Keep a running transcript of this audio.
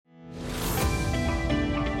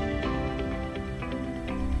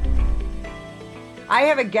I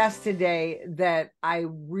have a guest today that I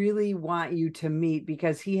really want you to meet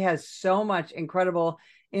because he has so much incredible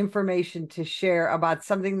information to share about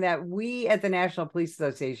something that we at the National Police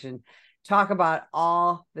Association talk about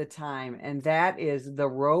all the time, and that is the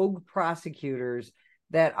rogue prosecutors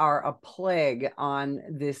that are a plague on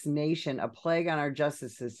this nation, a plague on our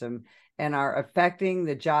justice system, and are affecting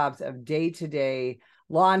the jobs of day-to-day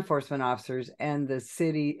law enforcement officers and the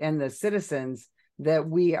city and the citizens that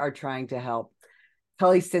we are trying to help.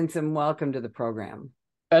 Cully Stimson, welcome to the program.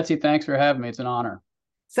 Betsy, thanks for having me. It's an honor.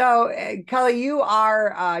 So, Cully, you're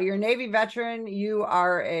a Navy veteran. You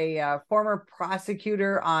are a former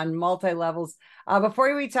prosecutor on multi levels.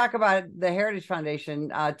 Before we talk about the Heritage Foundation,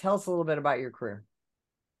 tell us a little bit about your career.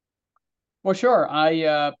 Well, sure.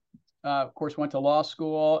 I, of course, went to law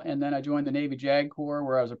school, and then I joined the Navy JAG Corps,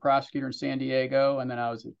 where I was a prosecutor in San Diego, and then I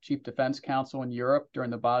was a chief defense counsel in Europe during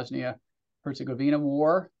the Bosnia-Herzegovina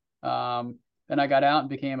War. Then I got out and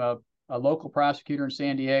became a local prosecutor in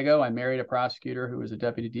San Diego. I married a prosecutor who was a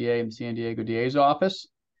deputy DA in the San Diego DA's office.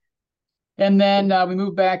 And then we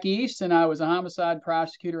moved back east, and I was a homicide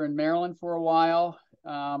prosecutor in Maryland for a while.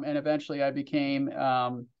 And eventually I became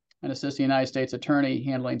an assistant United States attorney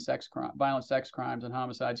handling violent sex crimes and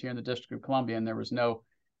homicides here in the District of Columbia. And there was no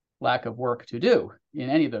lack of work to do in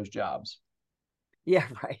any of those jobs. Yeah,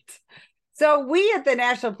 right. So we at the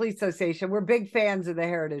National Police Association, we're big fans of the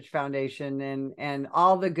Heritage Foundation and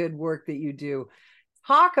all the good work that you do.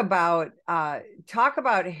 Talk about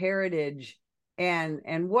heritage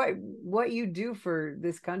and what you do for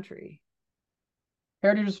this country.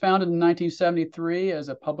 Heritage was founded in 1973 as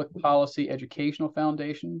a public policy educational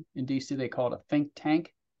foundation. In DC, they call it a think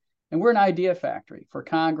tank. And we're an idea factory for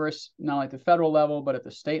Congress, not only at the federal level, but at the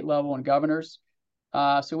state level and governors.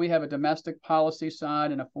 So we have a domestic policy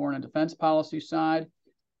side and a foreign and defense policy side.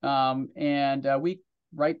 We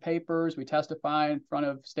write papers. We testify in front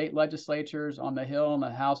of state legislatures on the Hill and the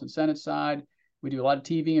House and Senate side. We do a lot of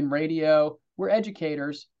TV and radio. We're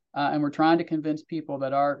educators, and we're trying to convince people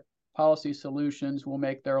that our policy solutions will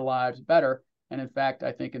make their lives better. And in fact,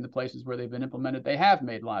 I think in the places where they've been implemented, they have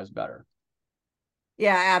made lives better.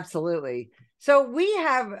 Yeah, absolutely. So we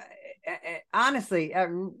have, honestly,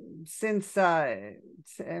 since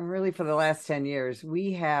really for the last 10 years,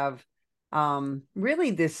 we have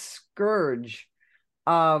really this scourge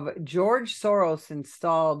of George Soros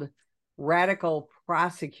installed radical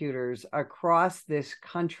prosecutors across this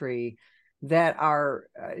country that are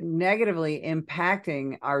negatively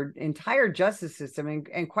impacting our entire justice system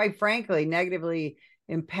and quite frankly, negatively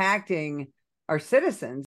impacting our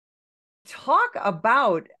citizens. Talk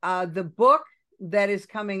about the book that is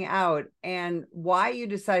coming out and why you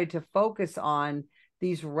decided to focus on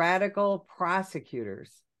these radical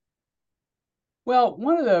prosecutors. Well,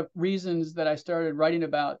 one of the reasons that I started writing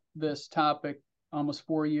about this topic almost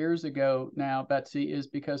 4 years ago now, Betsy, is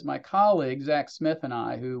because my colleague, Zach Smith, and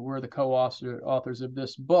I, who were the co-authors of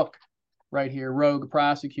this book right here, Rogue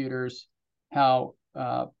Prosecutors, How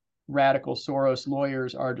Radical Soros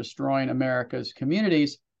Lawyers Are Destroying America's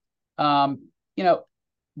Communities.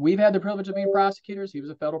 We've had the privilege of being prosecutors. He was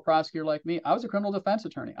a federal prosecutor like me. I was a criminal defense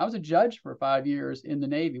attorney. I was a judge for 5 years in the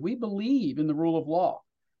Navy. We believe in the rule of law.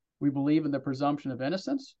 We believe in the presumption of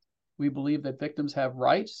innocence. We believe that victims have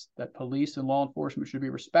rights, that police and law enforcement should be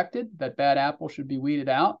respected, that bad apples should be weeded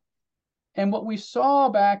out. And what we saw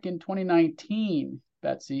back in 2019,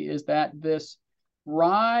 Betsy, is that this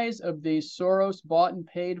rise of these Soros bought and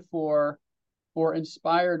paid for or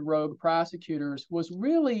inspired rogue prosecutors was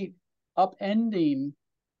really upending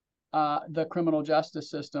the criminal justice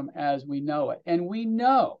system as we know it. And we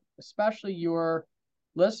know, especially your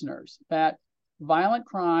listeners, that violent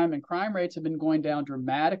crime and crime rates have been going down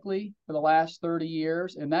dramatically for the last 30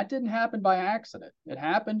 years. And that didn't happen by accident. It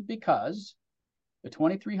happened because the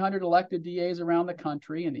 2,300 elected DAs around the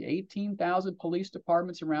country and the 18,000 police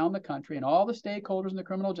departments around the country and all the stakeholders in the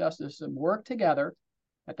criminal justice system worked together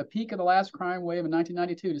at the peak of the last crime wave in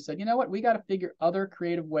 1992 to say, you know what, we got to figure other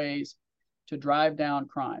creative ways to drive down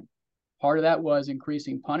crime. Part of that was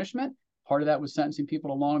increasing punishment. Part of that was sentencing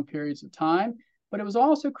people to long periods of time. But it was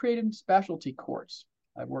also creating specialty courts.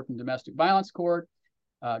 I've worked in domestic violence court,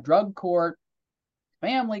 drug court,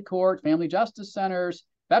 family justice centers,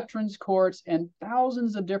 veterans courts, and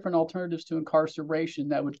thousands of different alternatives to incarceration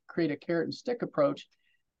that would create a carrot and stick approach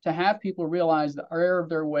to have people realize the error of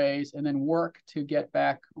their ways and then work to get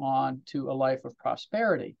back on to a life of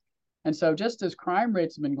prosperity. And so just as crime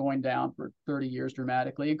rates have been going down for 30 years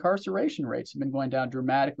dramatically, incarceration rates have been going down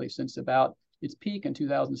dramatically since about its peak in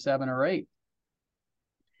 2007 or 8.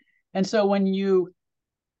 And so when you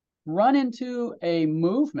run into a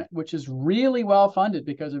movement which is really well funded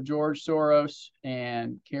because of George Soros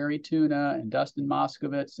and Carrie Tuna and Dustin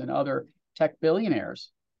Moskovitz and other tech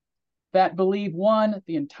billionaires that believe, one,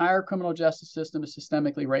 the entire criminal justice system is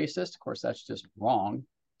systemically racist. Of course, that's just wrong.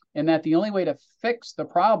 And that the only way to fix the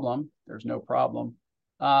problem, there's no problem,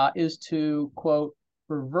 is to, quote,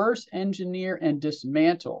 reverse engineer and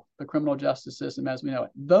dismantle the criminal justice system as we know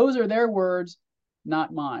it. Those are their words,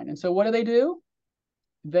 not mine. And so what do?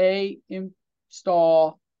 They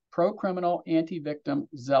install pro-criminal, anti-victim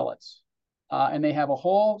zealots. And they have a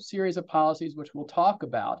whole series of policies, which we'll talk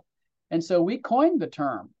about. And so we coined the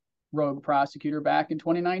term rogue prosecutor back in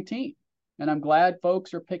 2019. And I'm glad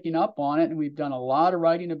folks are picking up on it. And we've done a lot of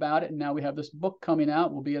writing about it. And now we have this book coming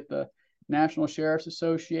out. We'll be at the National Sheriff's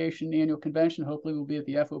Association annual convention. Hopefully we'll be at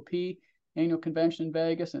the FOP annual convention in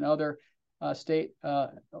Vegas and other state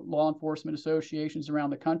law enforcement associations around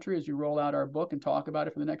the country as we roll out our book and talk about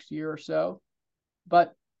it for the next year or so.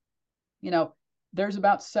 But, you know, there's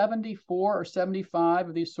about 74 or 75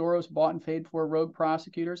 of these Soros bought and paid for rogue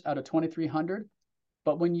prosecutors out of 2,300.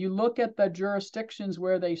 But when you look at the jurisdictions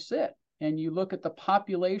where they sit and you look at the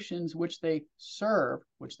populations which they serve,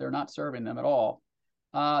 which they're not serving them at all,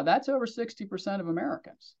 that's over 60% of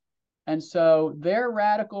Americans. And so their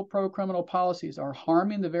radical pro-criminal policies are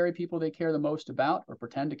harming the very people they care the most about or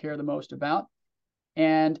pretend to care the most about.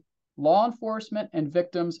 And law enforcement and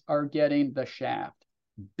victims are getting the shaft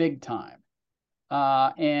big time.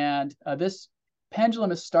 This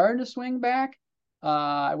pendulum is starting to swing back.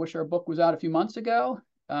 I wish our book was out a few months ago,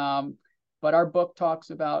 but our book talks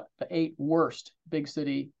about the 8 worst big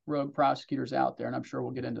city rogue prosecutors out there, and I'm sure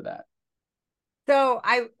we'll get into that. So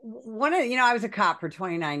I was a cop for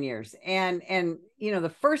 29 years, and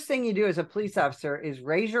the first thing you do as a police officer is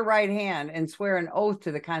raise your right hand and swear an oath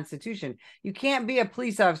to the Constitution. You can't be a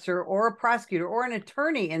police officer or a prosecutor or an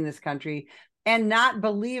attorney in this country and not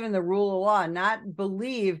believe in the rule of law, not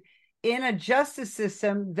believe in a justice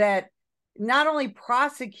system that not only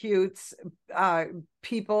prosecutes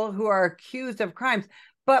people who are accused of crimes,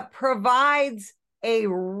 but provides a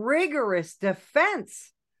rigorous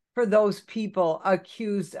defense for those people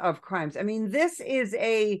accused of crimes. I mean,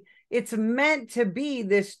 it's meant to be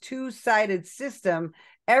this two-sided system.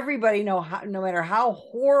 Everybody no matter how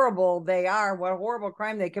horrible they are, what horrible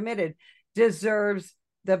crime they committed, deserves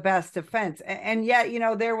the best defense. And yet,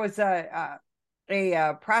 there was a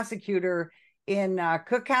prosecutor in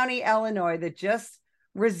Cook County, Illinois, that just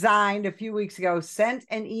resigned a few weeks ago, sent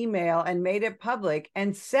an email and made it public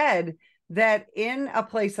and said that in a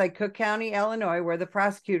place like Cook County, Illinois, where the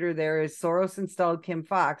prosecutor there is Soros-installed Kim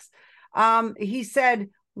Foxx, he said,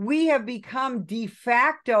 we have become de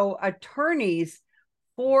facto attorneys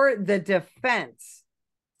for the defense.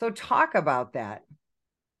 So talk about that.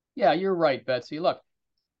 Yeah, you're right, Betsy. Look,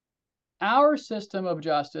 our system of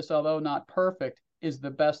justice, although not perfect, is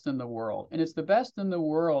the best in the world. And it's the best in the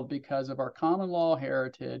world because of our common law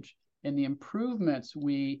heritage and the improvements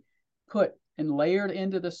we put and layered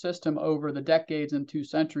into the system over the decades and 2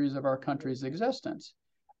 centuries of our country's existence.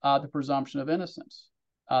 The presumption of innocence,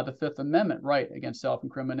 the Fifth Amendment right against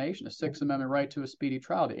self-incrimination, the Sixth Amendment right to a speedy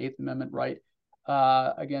trial, the Eighth Amendment right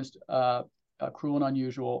against cruel and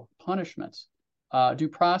unusual punishments, due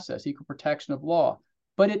process, equal protection of law.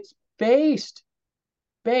 But it's based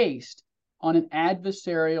on an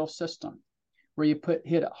adversarial system where you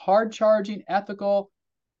hit a hard-charging, ethical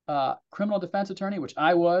criminal defense attorney, which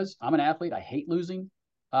I'm an athlete, I hate losing,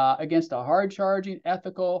 against a hard-charging,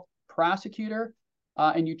 ethical prosecutor,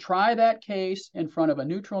 and you try that case in front of a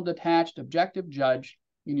neutral, detached, objective judge,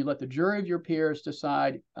 and you let the jury of your peers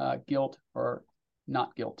decide guilt or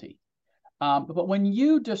not guilty. But when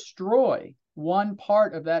you destroy one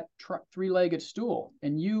part of that 3-legged stool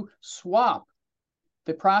and you swap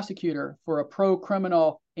the prosecutor for a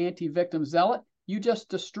pro-criminal, anti-victim zealot, you just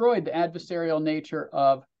destroyed the adversarial nature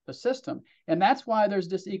of the system. And that's why there's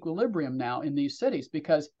disequilibrium now in these cities,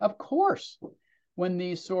 because of course, when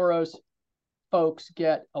these Soros folks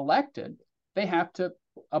get elected, they have to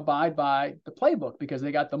abide by the playbook because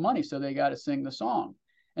they got the money, so they got to sing the song.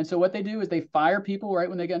 And so what they do is they fire people right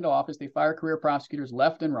when they get into office. They fire career prosecutors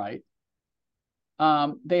left and right.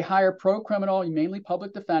 They hire pro-criminal, mainly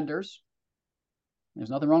public defenders. There's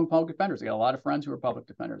nothing wrong with public defenders. I got a lot of friends who are public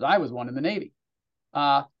defenders. I was one in the Navy.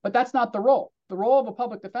 But that's not the role. The role of a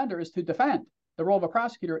public defender is to defend. The role of a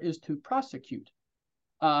prosecutor is to prosecute.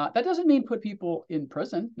 That doesn't mean put people in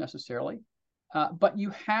prison necessarily, but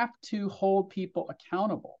you have to hold people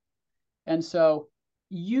accountable. And so,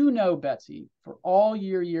 Betsy, for all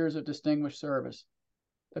your years of distinguished service,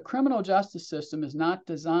 the criminal justice system is not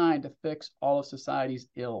designed to fix all of society's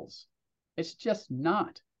ills. It's just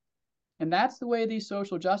not. And that's the way these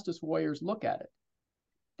social justice warriors look at it,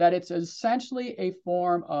 that it's essentially a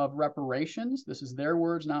form of reparations. This is their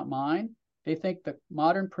words, not mine. They think the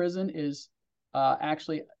modern prison is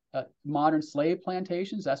actually modern slave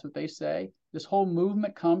plantations. That's what they say. This whole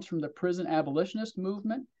movement comes from the prison abolitionist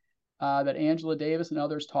movement that Angela Davis and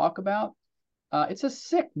others talk about. It's a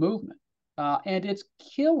sick movement, and it's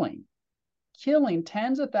killing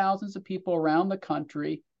tens of thousands of people around the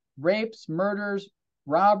country. Rapes, murders,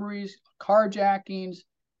 robberies, carjackings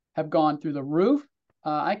have gone through the roof.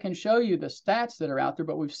 I can show you the stats that are out there,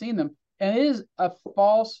 but we've seen them. And it is a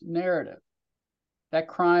false narrative that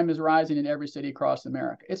crime is rising in every city across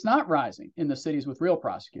America. It's not rising in the cities with real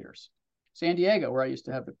prosecutors. San Diego, where I used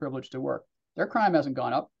to have the privilege to work, their crime hasn't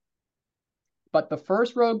gone up. But the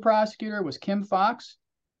first rogue prosecutor was Kim Foxx.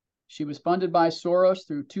 She was funded by Soros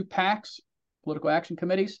through 2 PACs, political action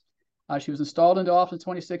committees. She was installed into office in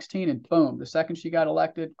 2016, and boom, the second she got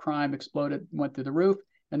elected, crime exploded, went through the roof.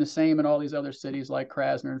 And the same in all these other cities like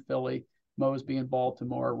Krasner in Philly, Mosby in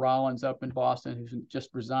Baltimore, Rollins up in Boston, who's just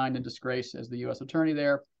resigned in disgrace as the U.S. attorney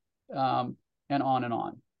there, and on and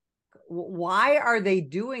on. Why are they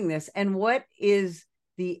doing this? And what is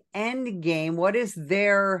the end game? What is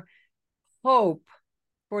their hope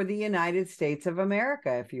for the United States of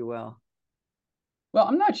America, if you will? Well,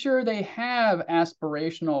 I'm not sure they have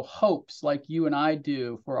aspirational hopes like you and I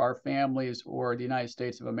do for our families or the United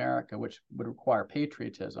States of America, which would require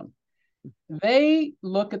patriotism. They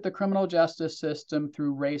look at the criminal justice system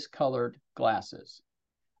through race-colored glasses.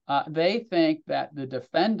 They think that the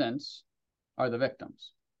defendants are the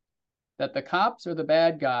victims, that the cops are the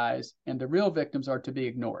bad guys, and the real victims are to be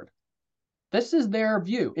ignored. This is their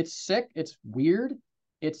view. It's sick, it's weird,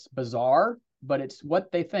 it's bizarre, but it's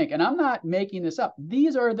what they think. And I'm not making this up.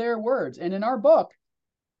 These are their words. And in our book,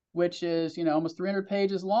 which is, almost 300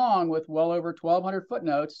 pages long with well over 1,200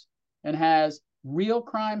 footnotes and has real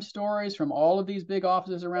crime stories from all of these big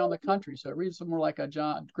offices around the country. So it reads more like a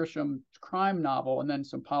John Grisham crime novel and then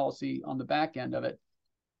some policy on the back end of it.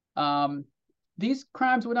 These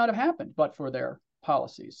crimes would not have happened but for their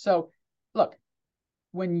policies. So look,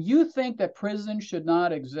 when you think that prison should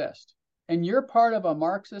not exist, and you're part of a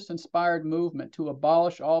Marxist-inspired movement to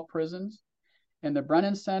abolish all prisons, and the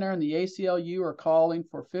Brennan Center and the ACLU are calling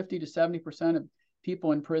for 50 to 70% of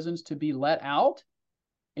people in prisons to be let out,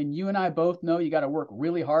 and you and I both know you got to work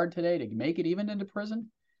really hard today to make it even into prison,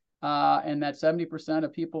 and that 70%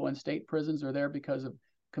 of people in state prisons are there because of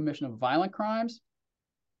commission of violent crimes,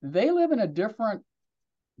 they live in a different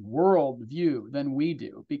world view than we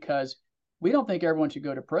do, because we don't think everyone should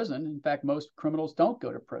go to prison. In fact, most criminals don't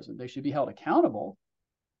go to prison. They should be held accountable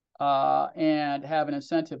and have an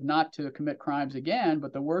incentive not to commit crimes again.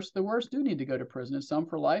 But the worst do need to go to prison, and some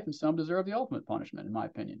for life, and some deserve the ultimate punishment, in my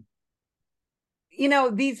opinion.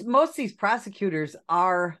 Most of these prosecutors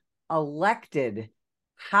are elected.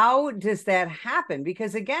 How does that happen?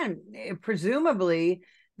 Because again, presumably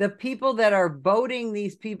the people that are voting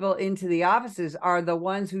these people into the offices are the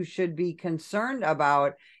ones who should be concerned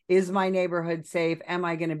about, is my neighborhood safe? Am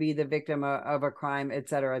I going to be the victim of a crime, et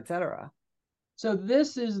cetera, et cetera? So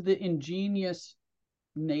this is the ingenious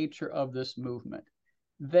nature of this movement.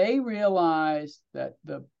 They realize that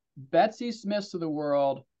the Betsy Smiths of the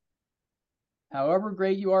world, however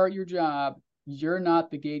great you are at your job, you're not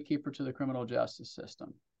the gatekeeper to the criminal justice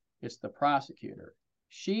system. It's the prosecutor.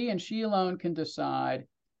 She and she alone can decide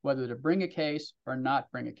whether to bring a case or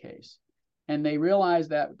not bring a case. And they realize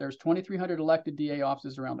that there's 2,300 elected DA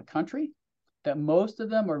offices around the country, that most of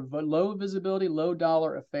them are low visibility, low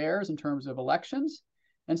dollar affairs in terms of elections.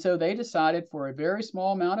 And so they decided for a very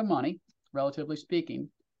small amount of money, relatively speaking,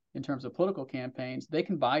 in terms of political campaigns, they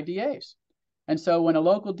can buy DAs. And so when a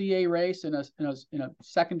local DA race in a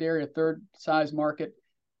secondary or third size market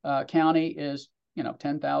county is, $10,000,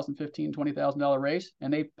 $15,000, $20,000 race,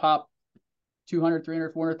 and they pop $200,000,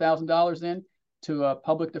 $300,000, $400,000 in to a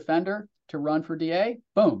public defender to run for DA,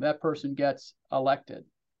 boom, that person gets elected.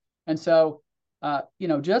 And so,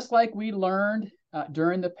 just like we learned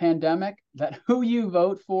during the pandemic that who you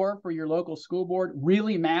vote for your local school board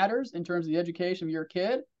really matters in terms of the education of your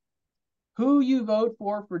kid, who you vote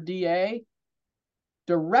for DA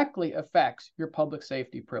directly affects your public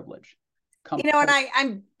safety privilege.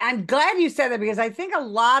 And I'm glad you said that, because I think a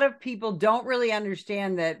lot of people don't really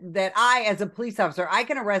understand that I, as a police officer, I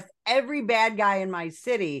can arrest every bad guy in my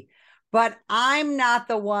city, but I'm not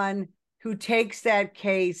the one who takes that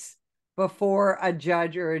case before a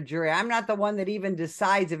judge or a jury. I'm not the one that even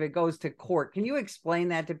decides if it goes to court. Can you explain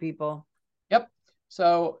that to people? Yep.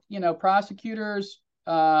 So, prosecutors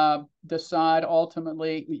decide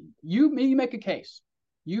ultimately, you make a case.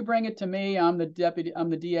 You bring it to me, I'm the deputy, I'm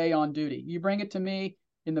the DA on duty. You bring it to me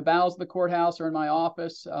in the bowels of the courthouse or in my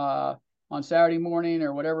office on Saturday morning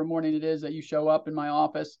or whatever morning it is that you show up in my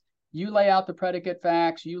office. You lay out the predicate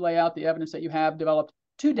facts, you lay out the evidence that you have developed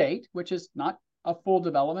to date, which is not a full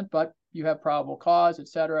development, but you have probable cause,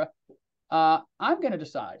 etc. I'm going to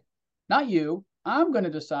decide, not you. I'm going to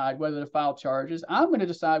decide whether to file charges. I'm going to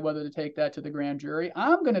decide whether to take that to the grand jury.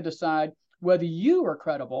 I'm going to decide whether you are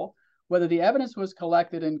credible, whether the evidence was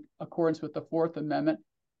collected in accordance with the Fourth Amendment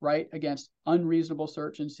right against unreasonable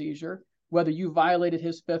search and seizure, whether you violated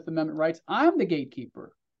his Fifth Amendment rights. I'm the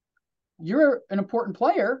gatekeeper. You're an important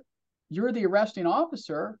player. You're the arresting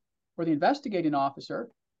officer or the investigating officer,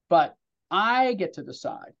 but I get to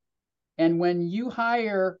decide. And when you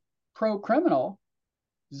hire pro-criminal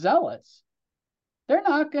zealots, they're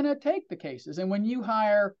not going to take the cases. And when you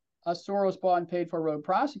hire a Soros bought and paid for rogue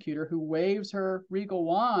prosecutor who waves her regal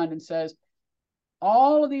wand and says,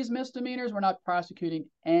 all of these misdemeanors, we're not prosecuting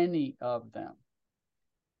any of them.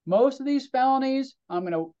 Most of these felonies, I'm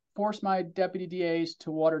going to force my deputy DAs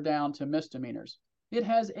to water down to misdemeanors. It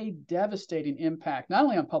has a devastating impact, not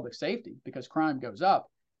only on public safety, because crime goes up,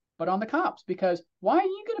 but on the cops, because why are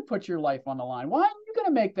you going to put your life on the line? Why are you going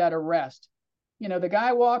to make that arrest? You know, the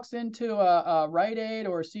guy walks into a Rite Aid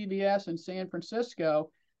or a CVS in San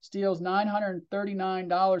Francisco, steals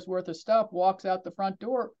 $939 worth of stuff, walks out the front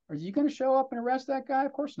door. Are you going to show up and arrest that guy?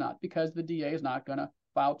 Of course not, because the DA is not going to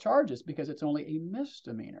file charges because it's only a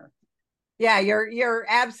misdemeanor. Yeah, you're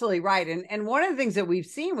absolutely right. And one of the things that we've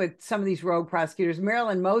seen with some of these rogue prosecutors,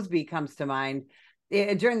 Marilyn Mosby comes to mind,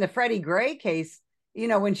 during the Freddie Gray case, you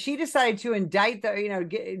know, when she decided to indict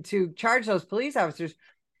to charge those police officers,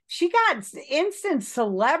 she got instant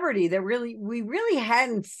celebrity that we really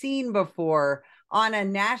hadn't seen before on a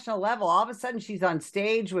national level. All of a sudden she's on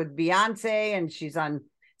stage with Beyonce and she's on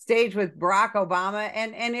stage with Barack Obama.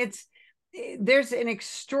 And there's an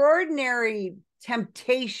extraordinary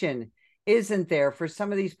temptation, isn't there, for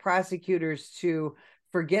some of these prosecutors to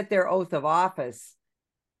forget their oath of office?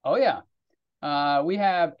 Oh, yeah. We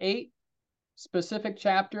have 8 specific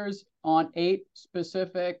chapters on 8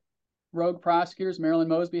 specific rogue prosecutors. Marilyn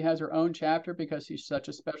Mosby has her own chapter because she's such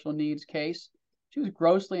a special needs case. She was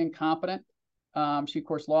grossly incompetent. She, of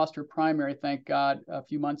course, lost her primary, thank God, a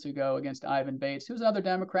few months ago against Ivan Bates, who's another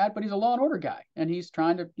Democrat, but he's a law and order guy, and he's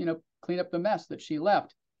trying to, clean up the mess that she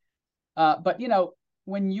left. But,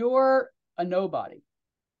 when you're a nobody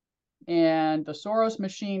and the Soros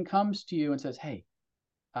machine comes to you and says, hey,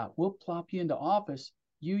 we'll plop you into office,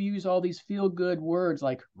 you use all these feel-good words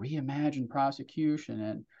like reimagine prosecution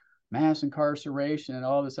and mass incarceration and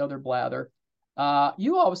all this other blather,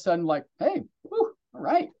 you all of a sudden like, hey, whew, all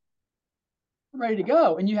right, I'm ready to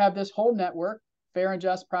go. And you have this whole network, Fair and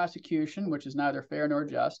Just Prosecution, which is neither fair nor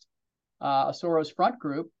just, a Soros front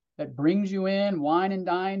group that brings you in, wine and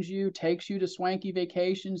dines you, takes you to swanky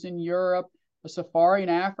vacations in Europe, a safari in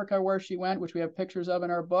Africa where she went, which we have pictures of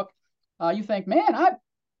in our book. You think, man,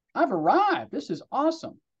 I've arrived. This is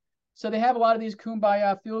awesome. So they have a lot of these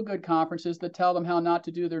kumbaya feel-good conferences that tell them how not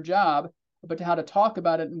to do their job, but how to talk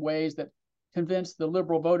about it in ways that convince the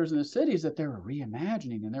liberal voters in the cities that they're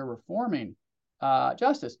reimagining and they're reforming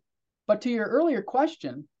justice. But to your earlier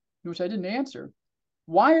question, which I didn't answer,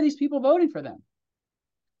 why are these people voting for them?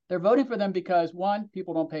 They're voting for them because, 1,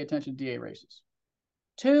 people don't pay attention to DA races.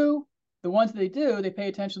 2, the ones that they do, they pay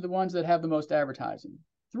attention to the ones that have the most advertising.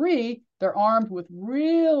 3, they're armed with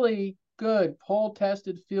really good,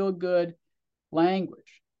 poll-tested, feel-good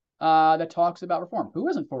language that talks about reform. Who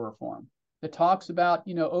isn't for reform? That talks about,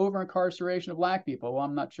 over-incarceration of Black people. Well,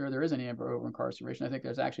 I'm not sure there is any over-incarceration. I think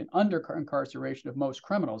there's actually an under-incarceration of most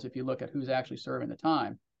criminals if you look at who's actually serving the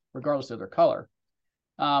time, regardless of their color.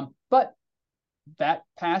 But that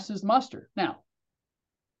passes muster. Now,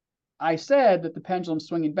 I said that the pendulum's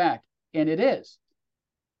swinging back, and it is.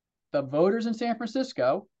 The voters in San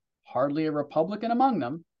Francisco, hardly a Republican among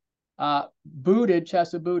them, booted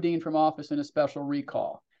Chesa Boudin from office in a special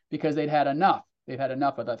recall because they'd had enough. They've had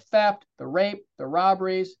enough of the theft, the rape, the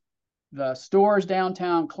robberies, the stores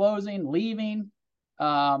downtown closing, leaving.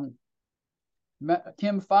 Kim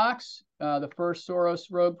Foxx, the first Soros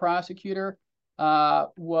rogue prosecutor,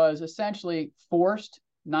 was essentially forced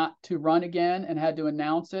not to run again and had to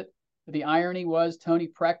announce it. The irony was Tony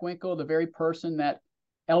Preckwinkle, the very person that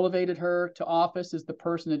elevated her to office, is the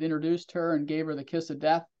person that introduced her and gave her the kiss of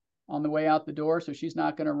death on the way out the door. So she's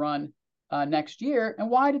not going to run next year. And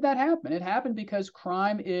why did that happen? It happened because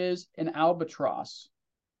crime is an albatross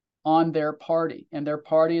on their party, and their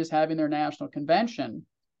party is having their national convention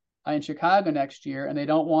in Chicago next year, and they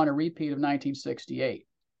don't want a repeat of 1968.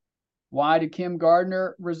 Why did Kim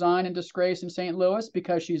Gardner resign in disgrace in St. Louis?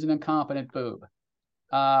 Because she's an incompetent boob.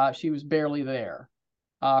 She was barely there.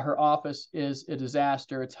 Her office is a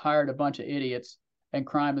disaster. It's hired a bunch of idiots, and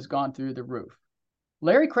crime has gone through the roof.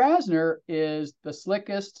 Larry Krasner is the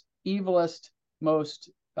slickest, evilest, most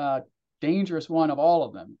dangerous one of all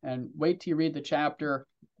of them. And wait till you read the chapter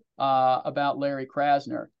about Larry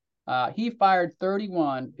Krasner. He fired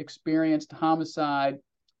 31 experienced homicide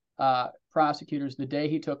prosecutors the day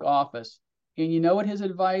he took office. And you know what his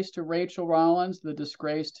advice to Rachel Rollins, the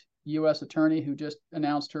disgraced U.S. attorney who just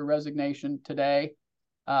announced her resignation today?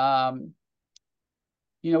 You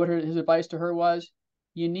know what his advice to her was?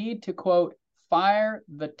 You need to, quote, fire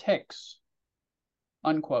the ticks,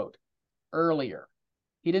 unquote, earlier.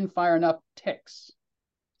 He didn't fire enough ticks.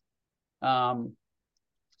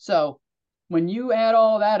 So when you add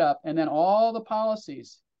all that up, and then all the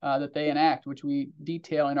policies that they enact, which we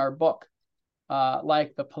detail in our book,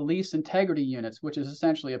 like the police integrity units, which is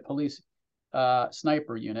essentially a police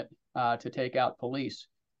sniper unit to take out police,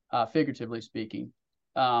 figuratively speaking,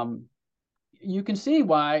 you can see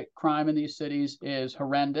why crime in these cities is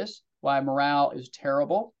horrendous, why morale is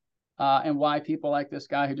terrible, and why people like this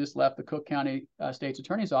guy who just left the Cook County State's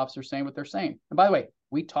Attorney's Office are saying what they're saying. And by the way,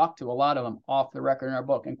 we talk to a lot of them off the record in our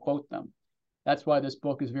book and quote them. That's why this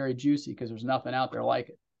book is very juicy, because there's nothing out there like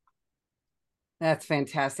it. That's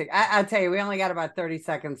fantastic. I'll tell you, we only got about 30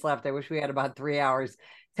 seconds left. I wish we had about 3 hours.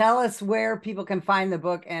 Tell us where people can find the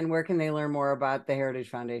book and where can they learn more about the Heritage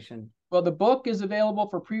Foundation. Well, the book is available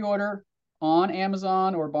for pre-order on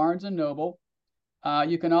Amazon or Barnes & Noble.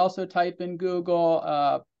 You can also type in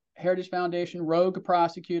Google Heritage Foundation Rogue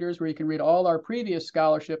Prosecutors, where you can read all our previous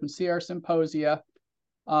scholarship and see our symposia.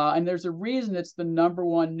 And there's a reason it's the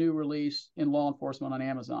 #1 new release in law enforcement on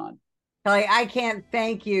Amazon. Cully, I can't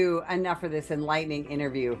thank you enough for this enlightening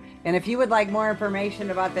interview. And if you would like more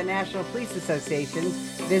information about the National Police Association,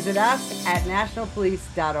 visit us at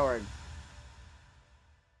nationalpolice.org.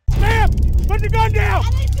 Ma'am, put the gun down!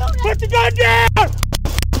 Put the gun down!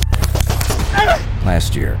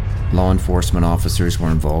 Last year, law enforcement officers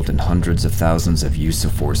were involved in hundreds of thousands of use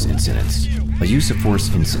of force incidents. A use of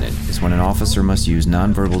force incident is when an officer must use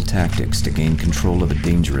nonverbal tactics to gain control of a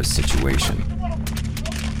dangerous situation.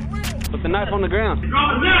 Put the knife on the ground.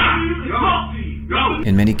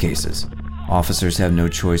 In many cases, officers have no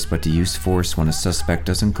choice but to use force when a suspect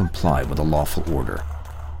doesn't comply with a lawful order.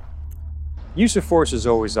 Use of force is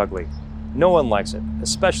always ugly. No one likes it,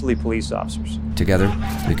 especially police officers. Together,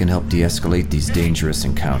 we can help de-escalate these dangerous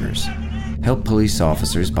encounters. Help police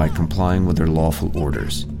officers by complying with their lawful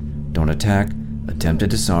orders. Don't attack, attempt to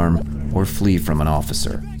disarm, or flee from an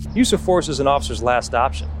officer. Use of force is an officer's last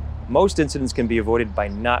option. Most incidents can be avoided by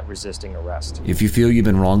not resisting arrest. If you feel you've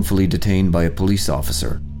been wrongfully detained by a police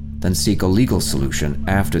officer, then seek a legal solution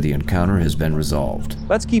after the encounter has been resolved.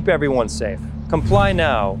 Let's keep everyone safe. Comply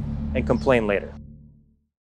now and complain later.